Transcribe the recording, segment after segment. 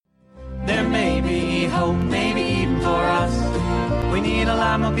hope, maybe even for us. We need a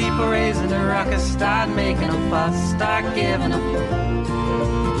lot more people raising a ruckus, start making a fuss, start giving up,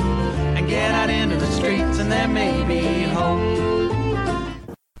 and get out into the streets, and there may be hope.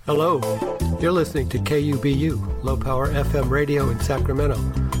 Hello, you're listening to KUBU, Low Power FM Radio in Sacramento.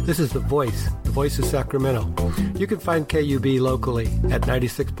 This is The Voice of Sacramento. You can find KUB locally at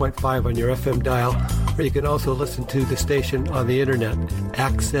 96.5 on your FM dial, or you can also listen to the station on the internet,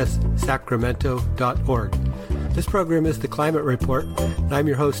 accesssacramento.org. This program is the Climate Report, and I'm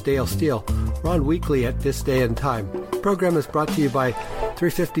your host, Dale Steele. We're on weekly at this day and time. The program is brought to you by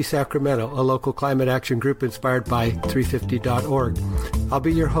 350 Sacramento, a local climate action group inspired by 350.org. I'll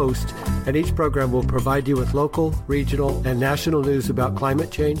be your host, and each program will provide you with local, regional, and national news about climate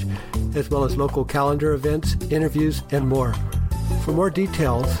change, as well as local calendar events, interviews, and more. For more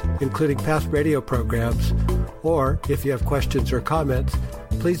details, including past radio programs, or if you have questions or comments,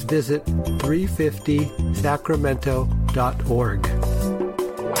 please visit 350sacramento.org.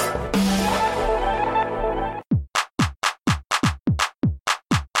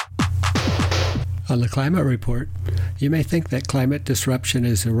 On the Climate Report, you may think that climate disruption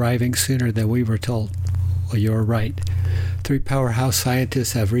is arriving sooner than we were told. Well, you're right. 3 powerhouse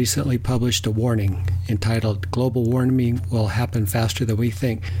scientists have recently published a warning entitled "Global Warming Will Happen Faster Than We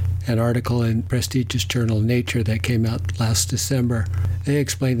Think," an article in prestigious journal Nature that came out last December. They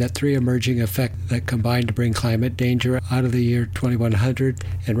explain that 3 emerging effects that combine to bring climate danger out of the year 2100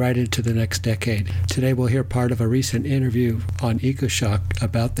 and right into the next decade. Today we'll hear part of a recent interview on EcoShock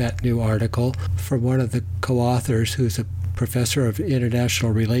about that new article from one of the co-authors, who's a professor of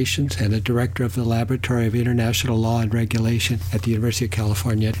international relations and the director of the Laboratory of International Law and Regulation at the University of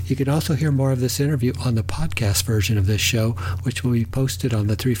California. You can also hear more of this interview on the podcast version of this show, which will be posted on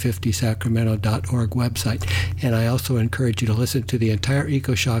the 350sacramento.org website. And I also encourage you to listen to the entire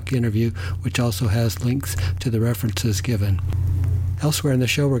EcoShock interview, which also has links to the references given. Elsewhere in the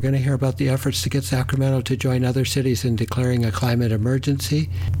show, we're going to hear about the efforts to get Sacramento to join other cities in declaring a climate emergency,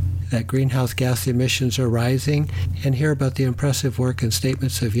 that greenhouse gas emissions are rising, and hear about the impressive work and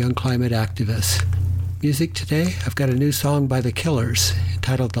statements of young climate activists. Music today, I've got a new song by The Killers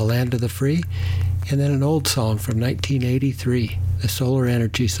entitled "The Land of the Free," and then an old song from 1983, the Solar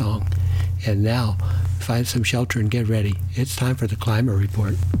Energy song. And now, find some shelter and get ready. It's time for the Climate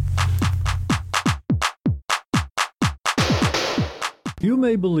Report. You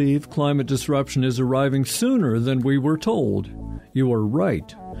may believe climate disruption is arriving sooner than we were told. You are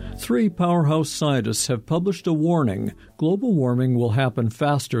right. 3 powerhouse scientists have published a warning: global warming will happen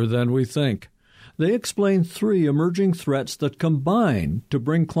faster than we think. They explain 3 emerging threats that combine to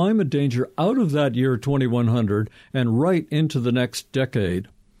bring climate danger out of that year 2100 and right into the next decade.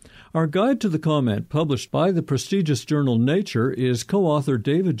 Our guide to the comment, published by the prestigious journal Nature, is co-author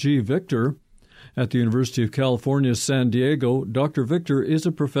David G. Victor. At the University of California, San Diego, Dr. Victor is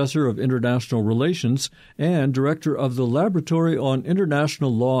a professor of international relations and director of the Laboratory on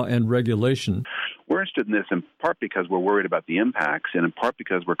International Law and Regulation. We're interested in this in part because we're worried about the impacts, and in part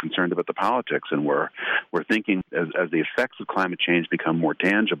because we're concerned about the politics, and we're thinking as the effects of climate change become more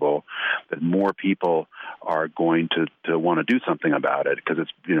tangible, that more people are going to want to do something about it, because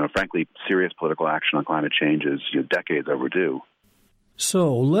it's, frankly, serious political action on climate change is decades overdue.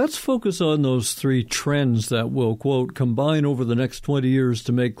 So let's focus on those 3 trends that will, quote, combine over the next 20 years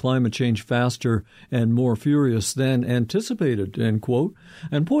to make climate change faster and more furious than anticipated, end quote.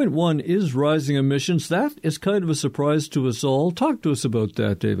 And point 1 is rising emissions. That is kind of a surprise to us all. Talk to us about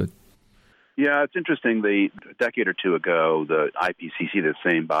that, David. Yeah, it's interesting. A decade or 2 ago, the IPCC, the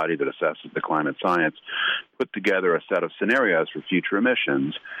same body that assesses the climate science, put together a set of scenarios for future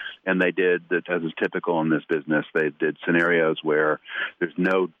emissions. And they did, as is typical in this business, they did scenarios where there's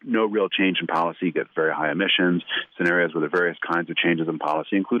no real change in policy, you get very high emissions, scenarios where there are various kinds of changes in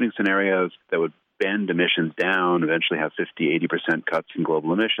policy, including scenarios that would bend emissions down, eventually have 50-80% cuts in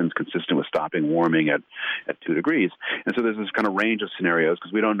global emissions consistent with stopping warming at 2 degrees. And so there's this kind of range of scenarios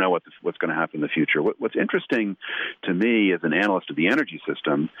because we don't know what's going to happen in the future. What's interesting to me as an analyst of the energy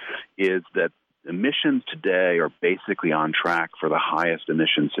system is that emissions today are basically on track for the highest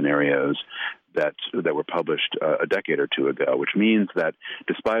emission scenarios that were published a decade or 2 ago, which means that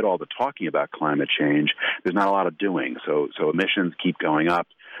despite all the talking about climate change, there's not a lot of doing. So emissions keep going up.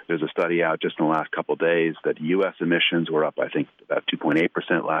 There's a study out just in the last couple of days that U.S. emissions were up, I think, about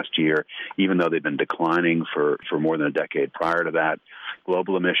 2.8% last year, even though they've been declining for more than a decade prior to that.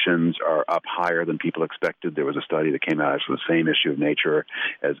 Global emissions are up higher than people expected. There was a study that came out from the same issue of Nature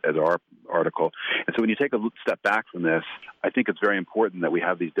as our article. And so when you take a step back from this, I think it's very important that we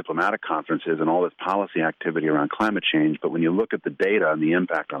have these diplomatic conferences and all this policy activity around climate change. But when you look at the data and the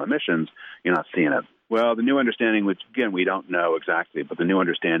impact on emissions, you're not seeing it. Well, the new understanding, which again we don't know exactly, but the new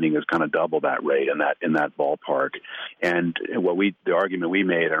understanding is kind of double that rate in that ballpark. And the argument we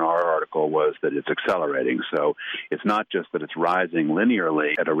made in our article was that it's accelerating. So it's not just that it's rising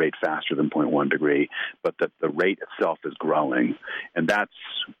linearly at a rate faster than 0.1 degree, but that the rate itself is growing. And that's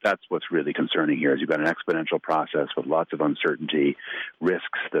what's really concerning here. Is you've got an exponential process with lots of uncertainty,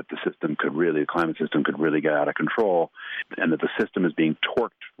 risks that the climate system could really get out of control, and that the system is being torqued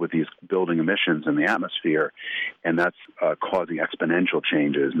with these building emissions in the atmosphere, and that's causing exponential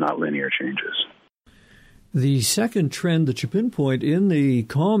changes, not linear changes. The second trend that you pinpoint in the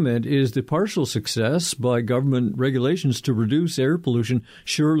comment is the partial success by government regulations to reduce air pollution.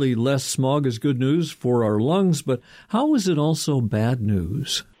 Surely less smog is good news for our lungs, but how is it also bad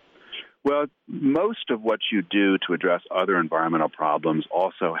news? Well, most of what you do to address other environmental problems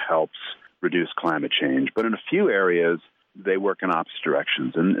also helps reduce climate change. But in a few areas, they work in opposite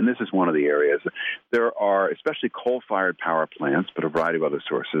directions. And this is one of the areas. There are, especially coal-fired power plants, but a variety of other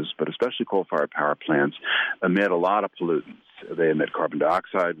sources, but especially coal-fired power plants emit a lot of pollutants. They emit carbon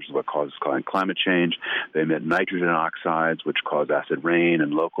dioxide, which is what causes climate change. They emit nitrogen oxides, which cause acid rain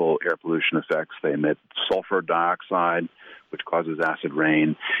and local air pollution effects. They emit sulfur dioxide, which causes acid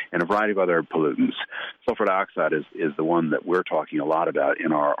rain, and a variety of other pollutants. Sulfur dioxide is the one that we're talking a lot about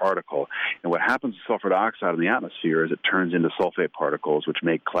in our article. And what happens to sulfur dioxide in the atmosphere is it turns into sulfate particles, which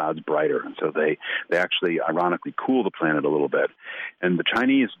make clouds brighter. And so they actually, ironically, cool the planet a little bit. And the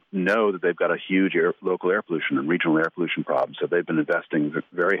Chinese know that they've got a huge local air pollution and regional air pollution problem. So they've been investing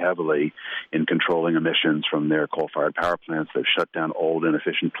very heavily in controlling emissions from their coal-fired power plants. They've shut down old,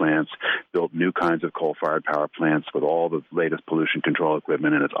 inefficient plants, built new kinds of coal-fired power plants with all the latest pollution control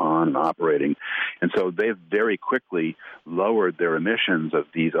equipment, and it's on and operating. And so they've very quickly lowered their emissions of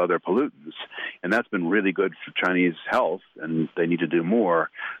these other pollutants, and that's been really good for Chinese health, and they need to do more.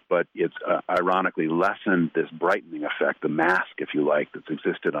 But it's ironically lessened this brightening effect, the mask, if you like, that's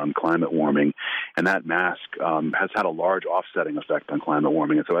existed on climate warming, and that mask has had a large offsetting effect on climate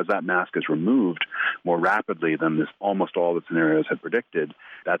warming. And so as that mask is removed more rapidly than almost all the scenarios had predicted,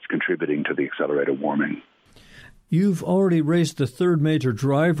 that's contributing to the accelerated warming. You've already raised the third major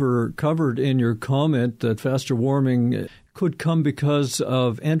driver covered in your comment that faster warming could come because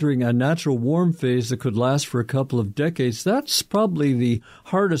of entering a natural warm phase that could last for a couple of decades. That's probably the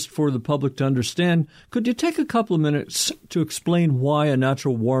hardest for the public to understand. Could you take a couple of minutes to explain why a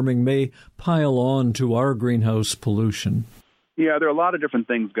natural warming may pile on to our greenhouse pollution? Yeah, there are a lot of different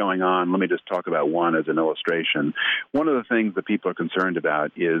things going on. Let me just talk about one as an illustration. One of the things that people are concerned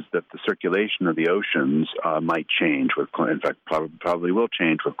about is that the circulation of the oceans might change. In fact, probably will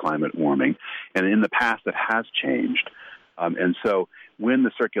change with climate warming. And in the past, it has changed. And so when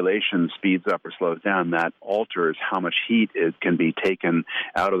the circulation speeds up or slows down, that alters how much heat can be taken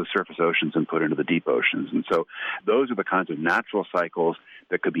out of the surface oceans and put into the deep oceans. And so those are the kinds of natural cycles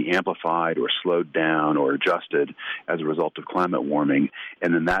that could be amplified or slowed down or adjusted as a result of climate warming.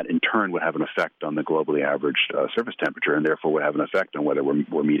 And then that, in turn, would have an effect on the globally averaged surface temperature, and therefore would have an effect on whether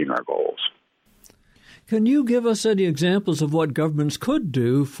we're meeting our goals. Can you give us any examples of what governments could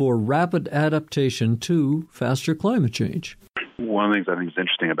do for rapid adaptation to faster climate change? One of the things I think is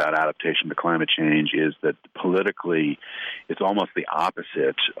interesting about adaptation to climate change is that politically it's almost the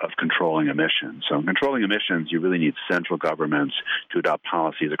opposite of controlling emissions. So in controlling emissions, you really need central governments to adopt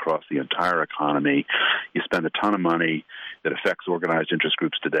policies across the entire economy. You spend a ton of money that affects organized interest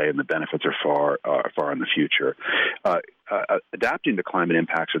groups today, and the benefits are far in the future. Adapting to climate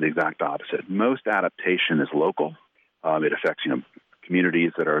impacts are the exact opposite. Most adaptation is local. It affects,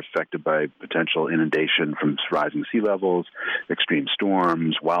 communities that are affected by potential inundation from rising sea levels, extreme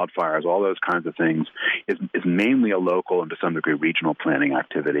storms, wildfires, all those kinds of things is mainly a local and to some degree regional planning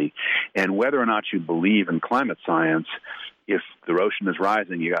activity. And whether or not you believe in climate science, if the ocean is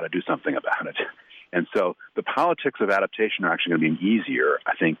rising, you got to do something about it. And so the politics of adaptation are actually going to be easier,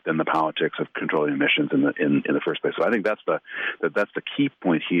 I think, than the politics of controlling emissions in the first place. So I think that's the key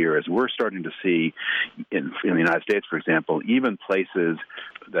point here. Is we're starting to see in the United States, for example, even places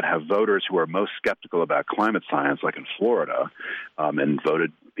that have voters who are most skeptical about climate science, like in Florida, and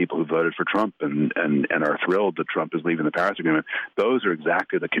people who voted for Trump and are thrilled that Trump is leaving the Paris Agreement. Those are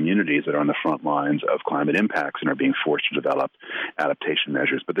exactly the communities that are on the front lines of climate impacts and are being forced to develop adaptation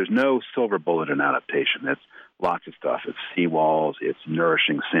measures. But there's no silver bullet in adaptation. It's lots of stuff. It's seawalls. It's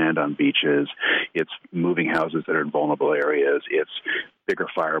nourishing sand on beaches. It's moving houses that are in vulnerable areas. It's bigger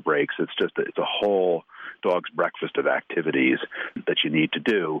fire breaks. It's a whole dog's breakfast of activities that you need to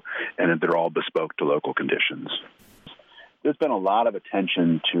do, and they're all bespoke to local conditions. There's been a lot of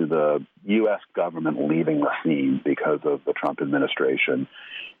attention to the U.S. government leaving the scene because of the Trump administration.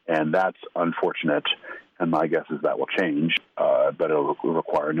 And that's unfortunate, and my guess is that will change, but it'll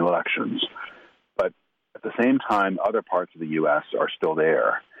require new elections. But at the same time, other parts of the U.S. are still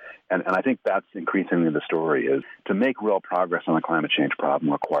there. And I think that's increasingly the story, is to make real progress on the climate change problem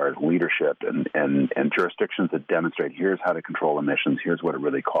requires leadership and jurisdictions that demonstrate here's how to control emissions, here's what it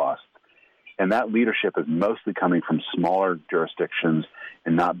really costs. And that leadership is mostly coming from smaller jurisdictions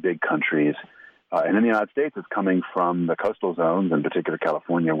and not big countries. And in the United States, it's coming from the coastal zones, in particular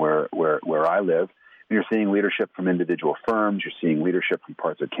California, where I live. And you're seeing leadership from individual firms. You're seeing leadership from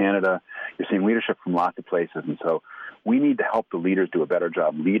parts of Canada. You're seeing leadership from lots of places. And so we need to help the leaders do a better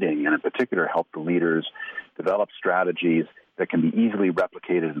job leading, and in particular help the leaders develop strategies that can be easily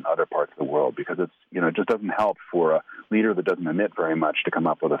replicated in other parts of the world, because it just doesn't help for a leader that doesn't emit very much to come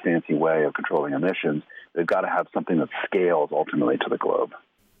up with a fancy way of controlling emissions. They've got to have something that scales ultimately to the globe.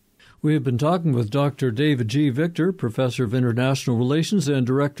 We have been talking with Dr. David G. Victor, Professor of International Relations and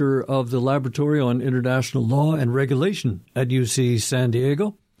Director of the Laboratory on International Law and Regulation at UC San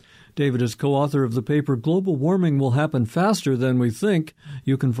Diego. David is co-author of the paper Global Warming Will Happen Faster Than We Think.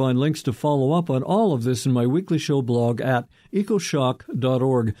 You can find links to follow up on all of this in my weekly show blog at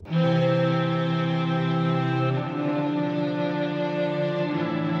ecoshock.org.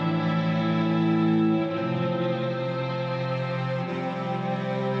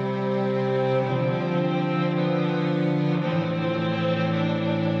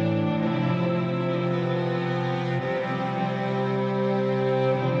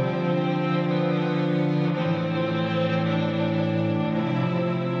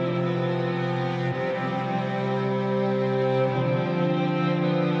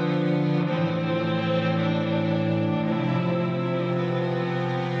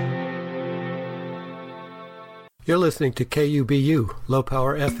 You're listening to KUBU, Low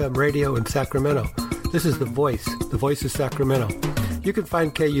Power FM Radio in Sacramento. This is The Voice of Sacramento. You can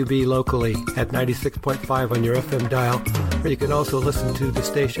find KUB locally at 96.5 on your FM dial, or you can also listen to the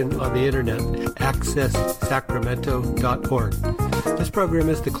station on the internet, accesssacramento.org. This program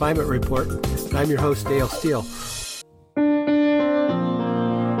is The Climate Report, and I'm your host, Dale Steele.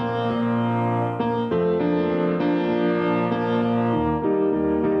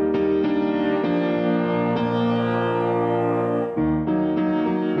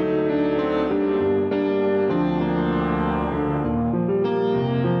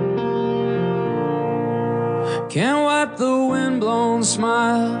 Can't wipe the windblown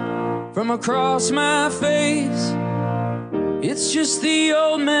smile from across my face. It's just the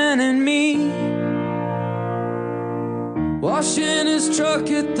old man and me, washing his truck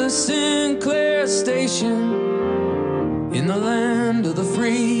at the Sinclair station in the land of the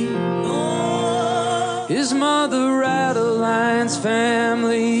free. His mother, Adeline's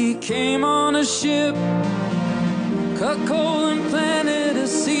family, came on a ship, cut coal and planted a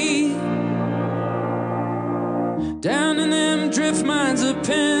seed down in them drift mines of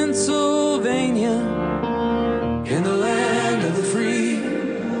Pennsylvania, in the land of the free.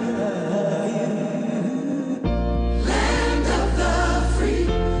 Land of the free.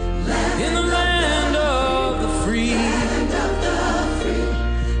 In the land of the free. Land of the free.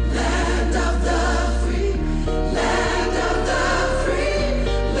 Land of the free. Land of the free.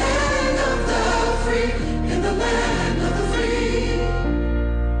 Land of the free. In the land of the free.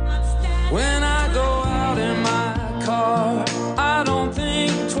 When I go out in my car, I don't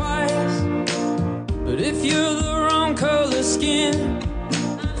think twice. But if you're the wrong color skin,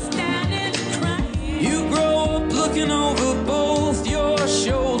 I'm standing crying. You grow up looking over both your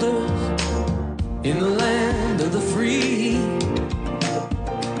shoulders in the land of the free.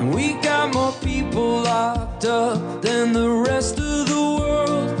 And we got more people locked up than the rest of the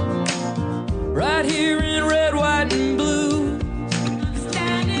world, right here in red, white, and blue. I'm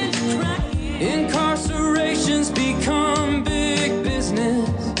standing crying. Incarceration's become big business.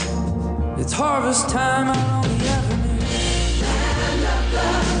 It's harvest time out on the avenue. Land of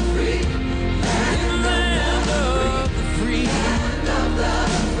the free. In the land of the free. Land of the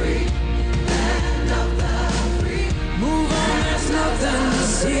free. Land of the free. Move on, there's nothing to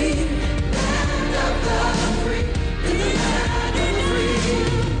see. Land of the free. In the land of the free.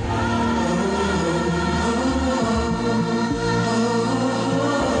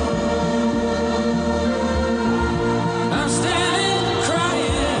 I'm standing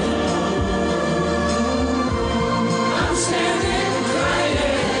crying. I'm standing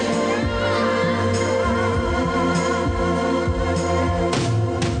crying.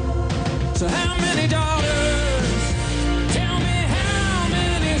 So how many daughters? Tell me how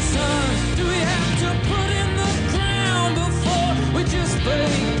many sons do we have to put in the ground before we just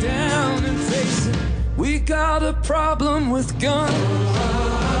break down and face it? We got a problem with guns.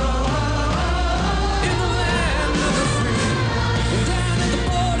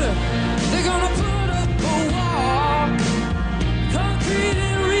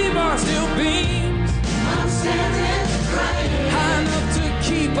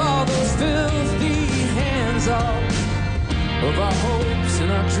 of our hopes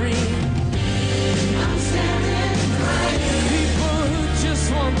and our dreams. I'm standing crying. People who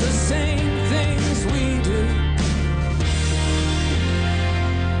just want the same things we do.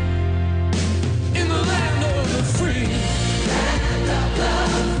 In the land of the free. Land of the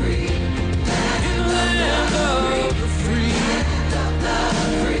free. In the land of the free. Land of the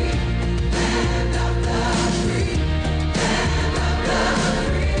free. Land of the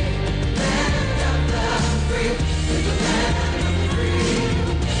free. Land of the free. Land of the free. In the land of the free.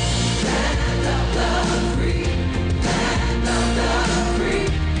 Land of the free. Land of the free.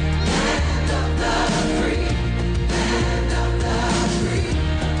 Land of the free. Land of the free. Land of the free. Land of the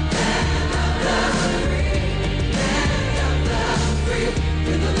free.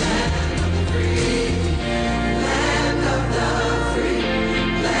 In the land of the free. Land of the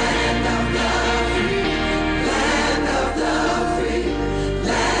free. Land of the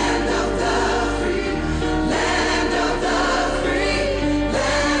free. Land of the free. Land of the free. Land of the free.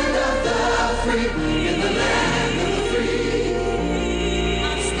 Land of the free. In the land of the free.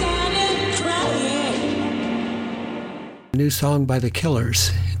 I'm standing crying. A new song by The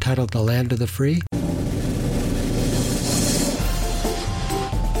Killers entitled The Land of the Free.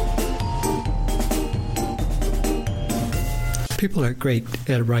 People are great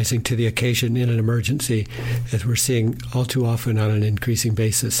at rising to the occasion in an emergency, as we're seeing all too often on an increasing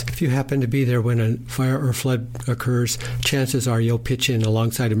basis. If you happen to be there when a fire or flood occurs, chances are you'll pitch in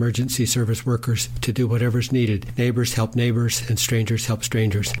alongside emergency service workers to do whatever's needed. Neighbors help neighbors, and strangers help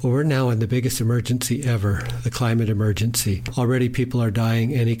strangers. Well, we're now in the biggest emergency ever, the climate emergency. Already people are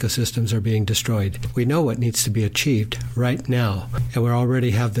dying and ecosystems are being destroyed. We know what needs to be achieved right now, and we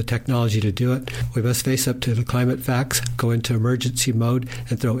already have the technology to do it. We must face up to the climate facts, go into emergency mode,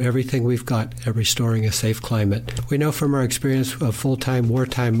 and throw everything we've got at restoring a safe climate. We know from our experience of full-time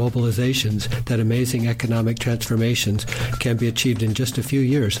wartime mobilizations that amazing economic transformations can be achieved in just a few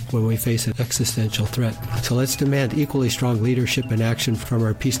years when we face an existential threat. So let's demand equally strong leadership and action from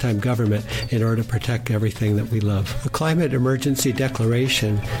our peacetime government in order to protect everything that we love. A climate emergency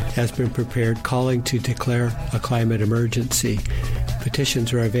declaration has been prepared calling to declare a climate emergency.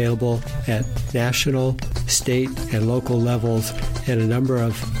 Petitions are available at national, state, and local levels, and a number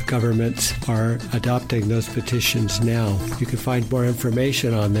of governments are adopting those petitions now. You can find more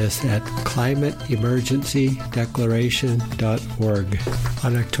information on this at climateemergencydeclaration.org.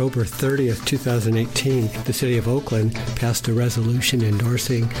 On October 30th, 2018, the City of Oakland passed a resolution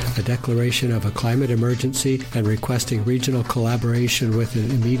endorsing a declaration of a climate emergency and requesting regional collaboration with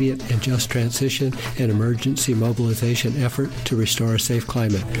an immediate and just transition and emergency mobilization effort to restore a safe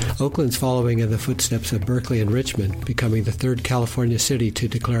climate. Oakland's following in the footsteps of Berkeley and Richmond, becoming the third California city to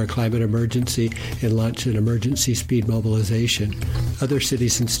declare a climate emergency and launch an emergency speed mobilization. Other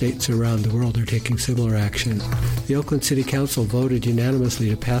cities and states around the world are taking similar action. The Oakland City Council voted unanimously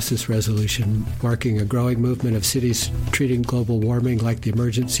to pass this resolution, marking a growing movement of cities treating global warming like the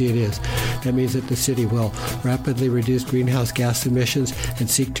emergency it is. That means that the city will rapidly reduce greenhouse gas emissions and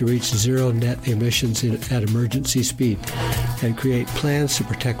seek to reach zero net emissions at emergency speed, and create plans to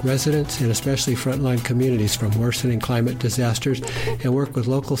protect residents and especially frontline communities from worsening climate disasters, and work with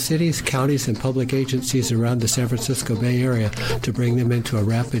local cities, counties, and public agencies around the San Francisco Bay Area to bring them into a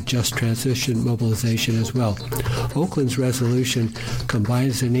rapid just transition mobilization as well. Oakland's resolution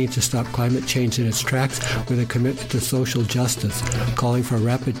combines the need to stop climate change in its tracks with a commitment to social justice, calling for a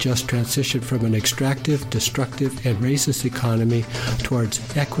rapid just transition from an extractive, destructive, and racist economy towards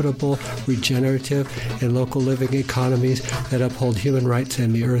equitable, regenerative, and local living economies that uphold human rights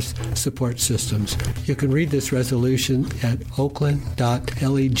and the Earth's support systems. You can read this resolution at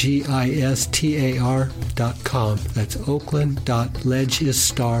oakland.legistar.com. That's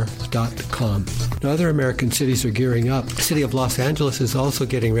oakland.legistar.com. Now, other American cities are gearing up. The city of Los Angeles is also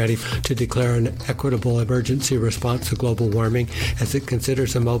getting ready to declare an equitable emergency response to global warming as it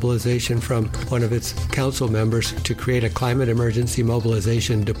considers a mobilization from one of its council members to create a climate emergency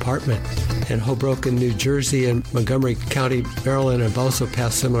mobilization department. And Hoboken, New Jersey, and Montgomery County, Maryland have also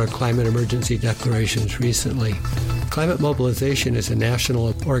passed similar climate emergency declarations recently. Climate Mobilization is a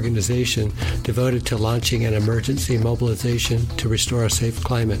national organization devoted to launching an emergency mobilization to restore a safe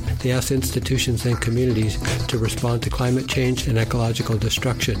climate. They ask institutions and communities to respond to climate change and ecological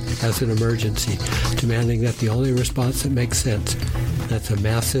destruction as an emergency, demanding that the only response that makes sense. That's a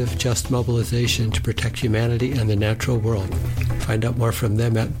massive, just mobilization to protect humanity and the natural world. Find out more from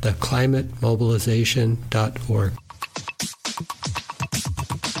them at theclimatemobilization.org.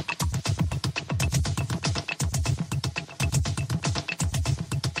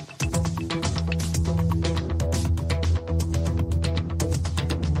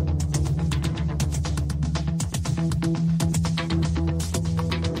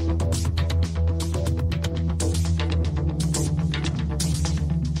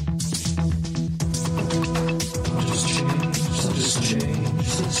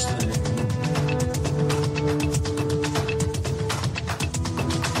 this thing.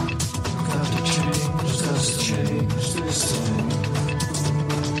 Got to change this thing.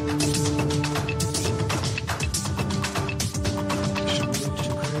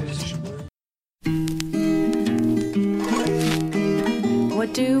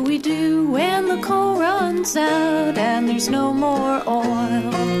 What do we do when the coal runs out and there's no more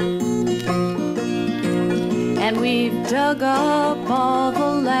oil? And we've dug up all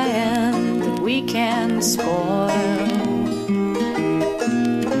the land that we can spoil.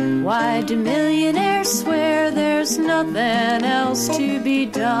 Why do millionaires swear there's nothing else to be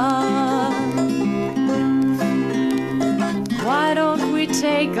done? Why don't we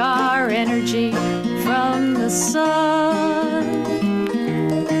take our energy from the sun?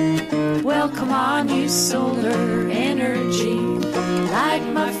 Well, come on, use solar energy. Light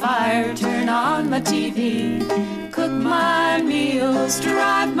my fire, turn on my TV, cook my meals,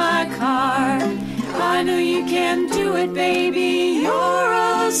 drive my car. I know you can do it, baby, you're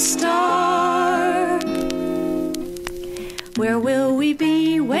a star. Where will we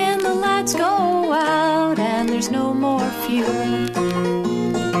be when the lights go out and there's no more fuel?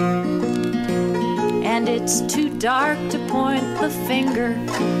 And it's too dark to point the finger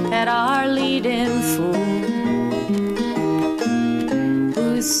at our leading fool.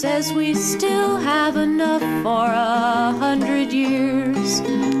 Who says we still have enough for 100 years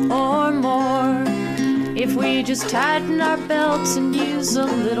or more? If we just tighten our belts and use a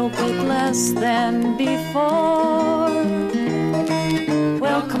little bit less than before.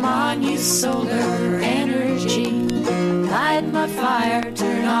 Well, come on, use solar energy. Light my fire,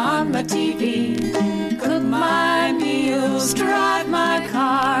 turn on my TV, cook my meals, drive my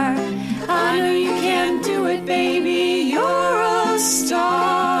car. I know you can do it, baby, you're a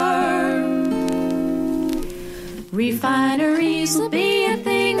star. Refineries will be a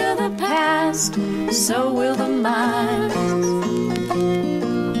thing of the past, so will the mines.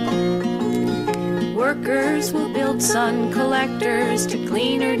 Workers will build sun collectors to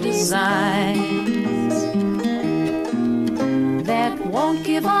cleaner designs that won't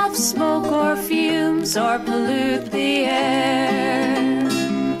give off smoke or fumes or pollute the air,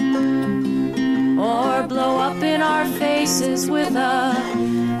 or blow up in our faces with a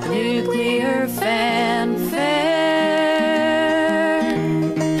nuclear fanfare.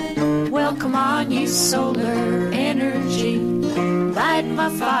 Well, come on, use solar energy. Light my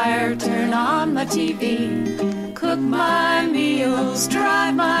fire, turn on my TV, cook my meals,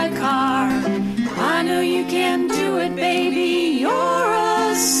 drive my car. I know you can do it, baby, you're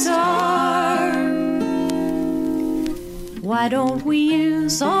a star. Why don't we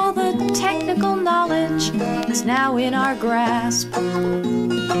use all the technical knowledge that's now in our grasp,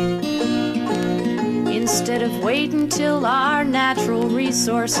 instead of waiting till our natural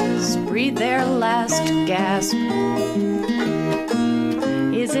resources breathe their last gasp?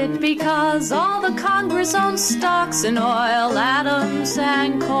 Is it because all the Congress owns stocks in oil, atoms,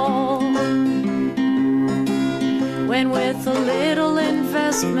 and coal, when with a little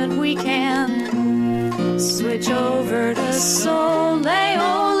investment we can switch over to Soleil,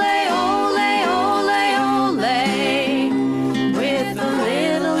 ole, ole, ole, ole? With a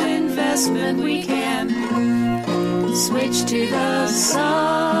little investment we can switch to the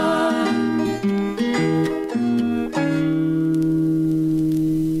sun.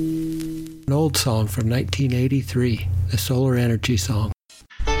 An old song from 1983, the Solar Energy Song.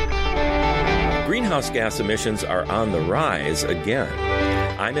 Greenhouse gas emissions are on the rise again.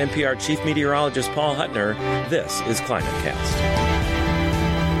 I'm NPR Chief Meteorologist Paul Huttner. This is ClimateCast.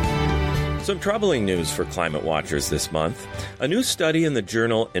 Some troubling news for climate watchers this month. A new study in the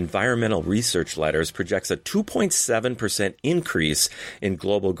journal Environmental Research Letters projects a 2.7% increase in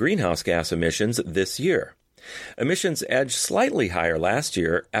global greenhouse gas emissions this year. Emissions edged slightly higher last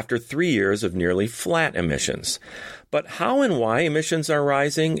year after 3 years of nearly flat emissions. But how and why emissions are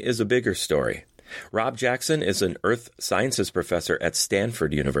rising is a bigger story. Rob Jackson is an earth sciences professor at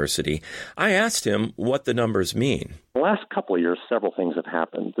Stanford University. I asked him what the numbers mean. The last couple of years, several things have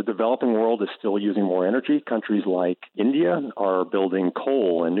happened. The developing world is still using more energy. Countries like India are building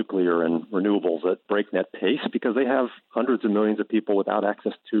coal and nuclear and renewables at breakneck pace because they have hundreds of millions of people without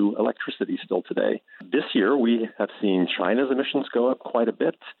access to electricity still today. This year, we have seen China's emissions go up quite a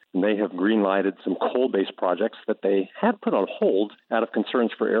bit, and they have green-lighted some coal-based projects that they had put on hold out of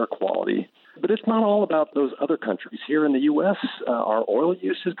concerns for air quality. But it's not all about those other countries. Here in the U.S., our oil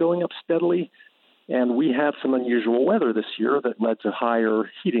use is going up steadily, and we had some unusual weather this year that led to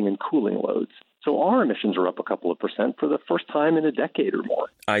higher heating and cooling loads. So our emissions are up a couple of percent for the first time in a decade or more.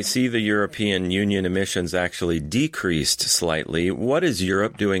 I see the European Union emissions actually decreased slightly. What is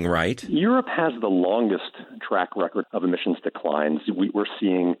Europe doing right? Europe has the longest track record of emissions declines. We're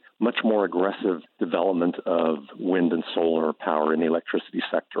seeing much more aggressive development of wind and solar power in the electricity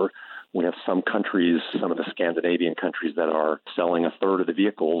sector. We have some countries, some of the Scandinavian countries, that are selling a third of the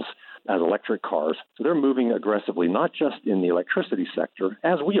vehicles as electric cars. So they're moving aggressively, not just in the electricity sector,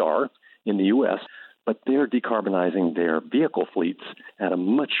 as we are in the U.S., but they're decarbonizing their vehicle fleets at a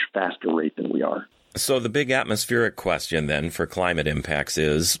much faster rate than we are. So the big atmospheric question then for climate impacts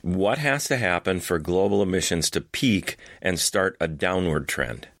is, what has to happen for global emissions to peak and start a downward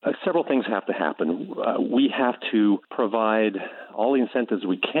trend? Several things have to happen. We have to provide all the incentives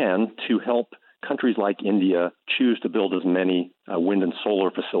we can to help countries like India choose to build as many wind and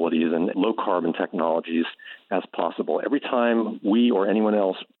solar facilities and low-carbon technologies as possible. Every time we or anyone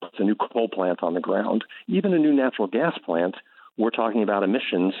else puts a new coal plant on the ground, even a new natural gas plant, we're talking about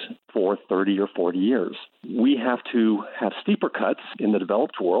emissions for 30 or 40 years. We have to have steeper cuts in the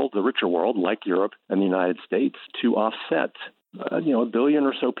developed world, the richer world, like Europe and the United States, to offset a billion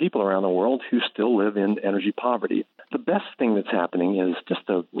or so people around the world who still live in energy poverty. The best thing that's happening is just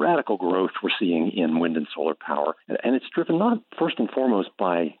the radical growth we're seeing in wind and solar power. And it's driven not first and foremost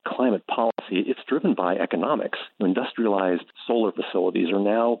by climate policy, it's driven by economics. Industrialized solar facilities are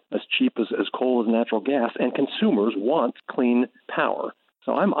now as cheap as coal as natural gas, and consumers want clean power.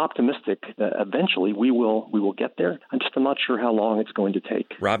 So I'm optimistic that eventually we will get there. I'm not sure how long it's going to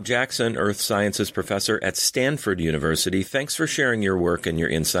take. Rob Jackson, Earth Sciences Professor at Stanford University. Thanks for sharing your work and your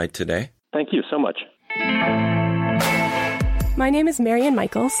insight today. Thank you so much. My name is Marian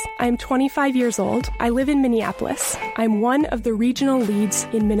Michaels. I'm 25 years old. I live in Minneapolis. I'm one of the regional leads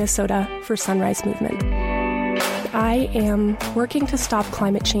in Minnesota for Sunrise Movement. I am working to stop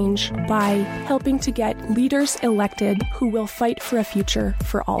climate change by helping to get leaders elected who will fight for a future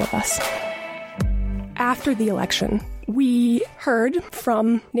for all of us. After the election, we heard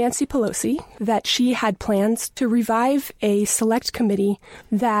from Nancy Pelosi that she had plans to revive a select committee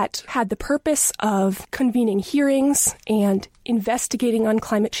that had the purpose of convening hearings and investigating on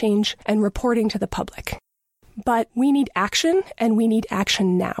climate change and reporting to the public. But we need action, and we need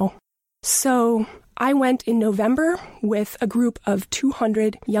action now. So I went in November with a group of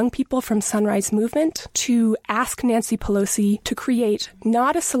 200 young people from Sunrise Movement to ask Nancy Pelosi to create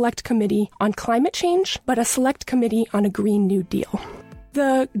not a select committee on climate change, but a select committee on a Green New Deal.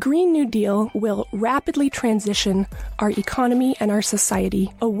 The Green New Deal will rapidly transition our economy and our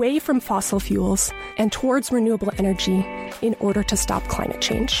society away from fossil fuels and towards renewable energy in order to stop climate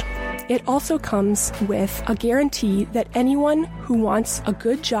change. It also comes with a guarantee that anyone who wants a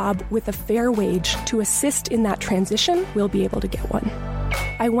good job with a fair wage to assist in that transition will be able to get one.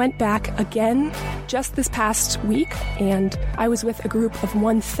 I went back again just this past week, and I was with a group of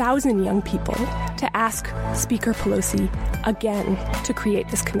 1,000 young people to ask Speaker Pelosi again to create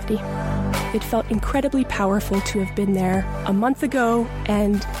this committee. It felt incredibly powerful to have been there a month ago,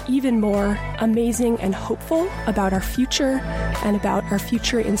 and even more amazing and hopeful about our future and about our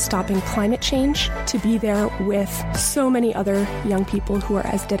future in stopping climate change, to be there with so many other young people who are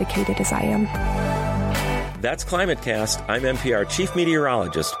as dedicated as I am. That's ClimateCast. I'm NPR Chief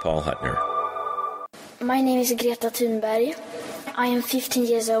Meteorologist Paul Huttner. My name is Greta Thunberg. I am 15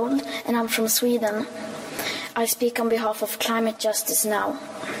 years old and I'm from Sweden. I speak on behalf of Climate Justice Now.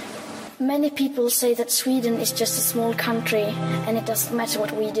 Many people say that Sweden is just a small country and it doesn't matter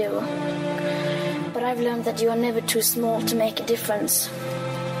what we do. But I've learned that you are never too small to make a difference.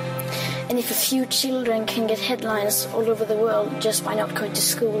 And if a few children can get headlines all over the world just by not going to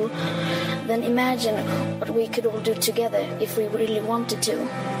school, then imagine what we could all do together if we really wanted to.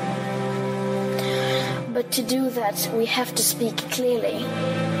 But to do that, we have to speak clearly,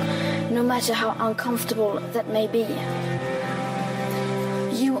 no matter how uncomfortable that may be.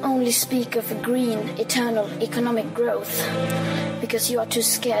 You only speak of green, eternal economic growth because you are too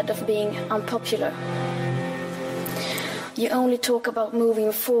scared of being unpopular. You only talk about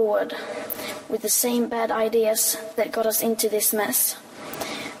moving forward with the same bad ideas that got us into this mess,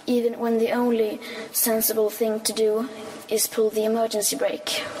 even when the only sensible thing to do is pull the emergency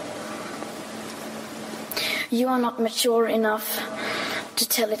brake. You are not mature enough to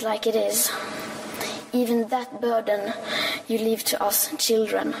tell it like it is. Even that burden you leave to us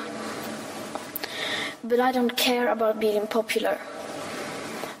children. But I don't care about being popular.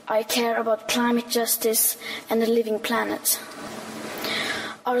 I care about climate justice and a living planet.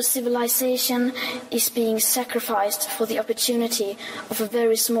 Our civilization is being sacrificed for the opportunity of a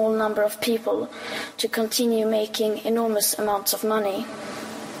very small number of people to continue making enormous amounts of money.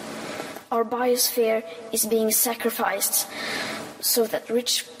 Our biosphere is being sacrificed so that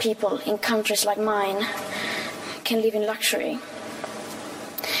rich people in countries like mine can live in luxury.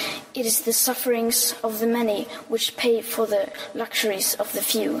 It is the sufferings of the many which pay for the luxuries of the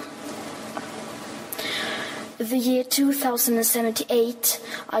few. The year 2078,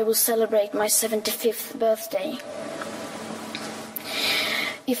 I will celebrate my 75th birthday.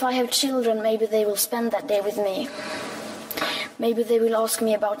 If I have children, maybe they will spend that day with me. Maybe they will ask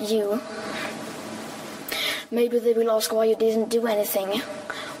me about you. Maybe they will ask why you didn't do anything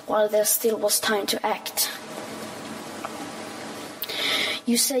while there still was time to act.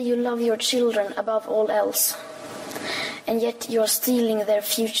 You say you love your children above all else, and yet you are stealing their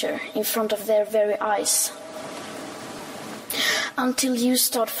future in front of their very eyes. Until you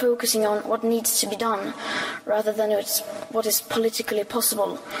start focusing on what needs to be done, rather than what is politically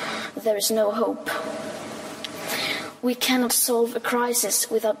possible, there is no hope. We cannot solve a crisis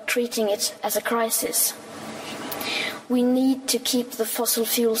without treating it as a crisis. We need to keep the fossil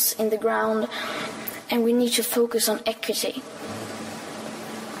fuels in the ground, and we need to focus on equity.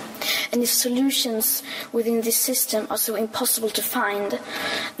 And if solutions within this system are so impossible to find,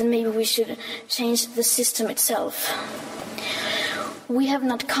 then maybe we should change the system itself. We have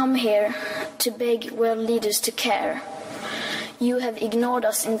not come here to beg world leaders to care. You have ignored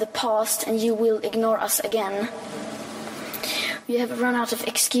us in the past, and you will ignore us again. We have run out of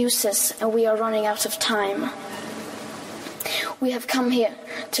excuses, and we are running out of time. We have come here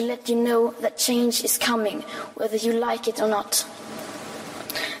to let you know that change is coming, whether you like it or not.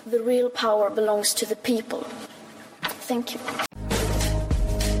 The real power belongs to the people. Thank you.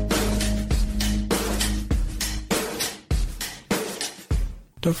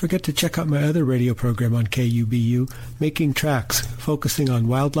 Don't forget to check out my other radio program on KUBU, Making Tracks, focusing on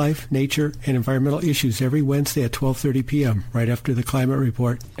wildlife, nature, and environmental issues every Wednesday at 12:30 p.m., right after the Climate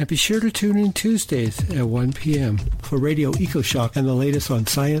Report. And be sure to tune in Tuesdays at 1 p.m. for Radio EcoShock and the latest on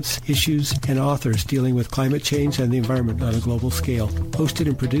science, issues, and authors dealing with climate change and the environment on a global scale. Hosted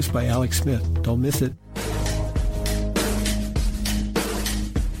and produced by Alex Smith. Don't miss it.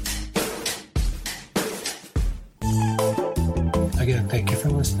 Again, thank you for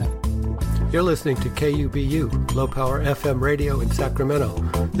listening. You're listening to KUBU, Low Power FM Radio in Sacramento.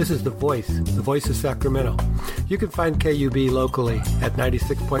 This is The Voice of Sacramento. You can find KUB locally at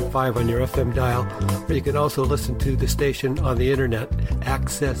 96.5 on your FM dial, or you can also listen to the station on the internet,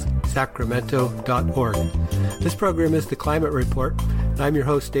 accesssacramento.org. This program is The Climate Report, and I'm your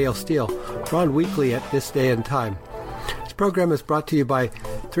host, Dale Steele. We're on weekly at this day and time. This program is brought to you by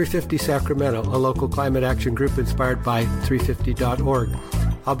 350 Sacramento, a local climate action group inspired by 350.org.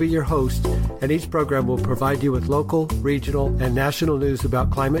 I'll be your host, and each program will provide you with local, regional, and national news about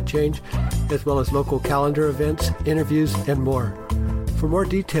climate change, as well as local calendar events, interviews, and more. For more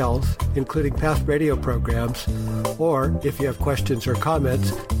details, including past radio programs, or if you have questions or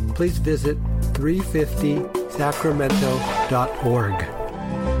comments, please visit 350sacramento.org.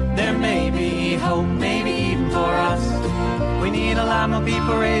 There may be hope, maybe even for us. We need a lot more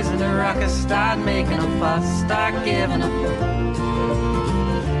people raising a ruckus, start making a fuss, start giving up,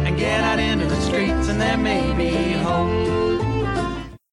 and get out into the streets, and there may be hope.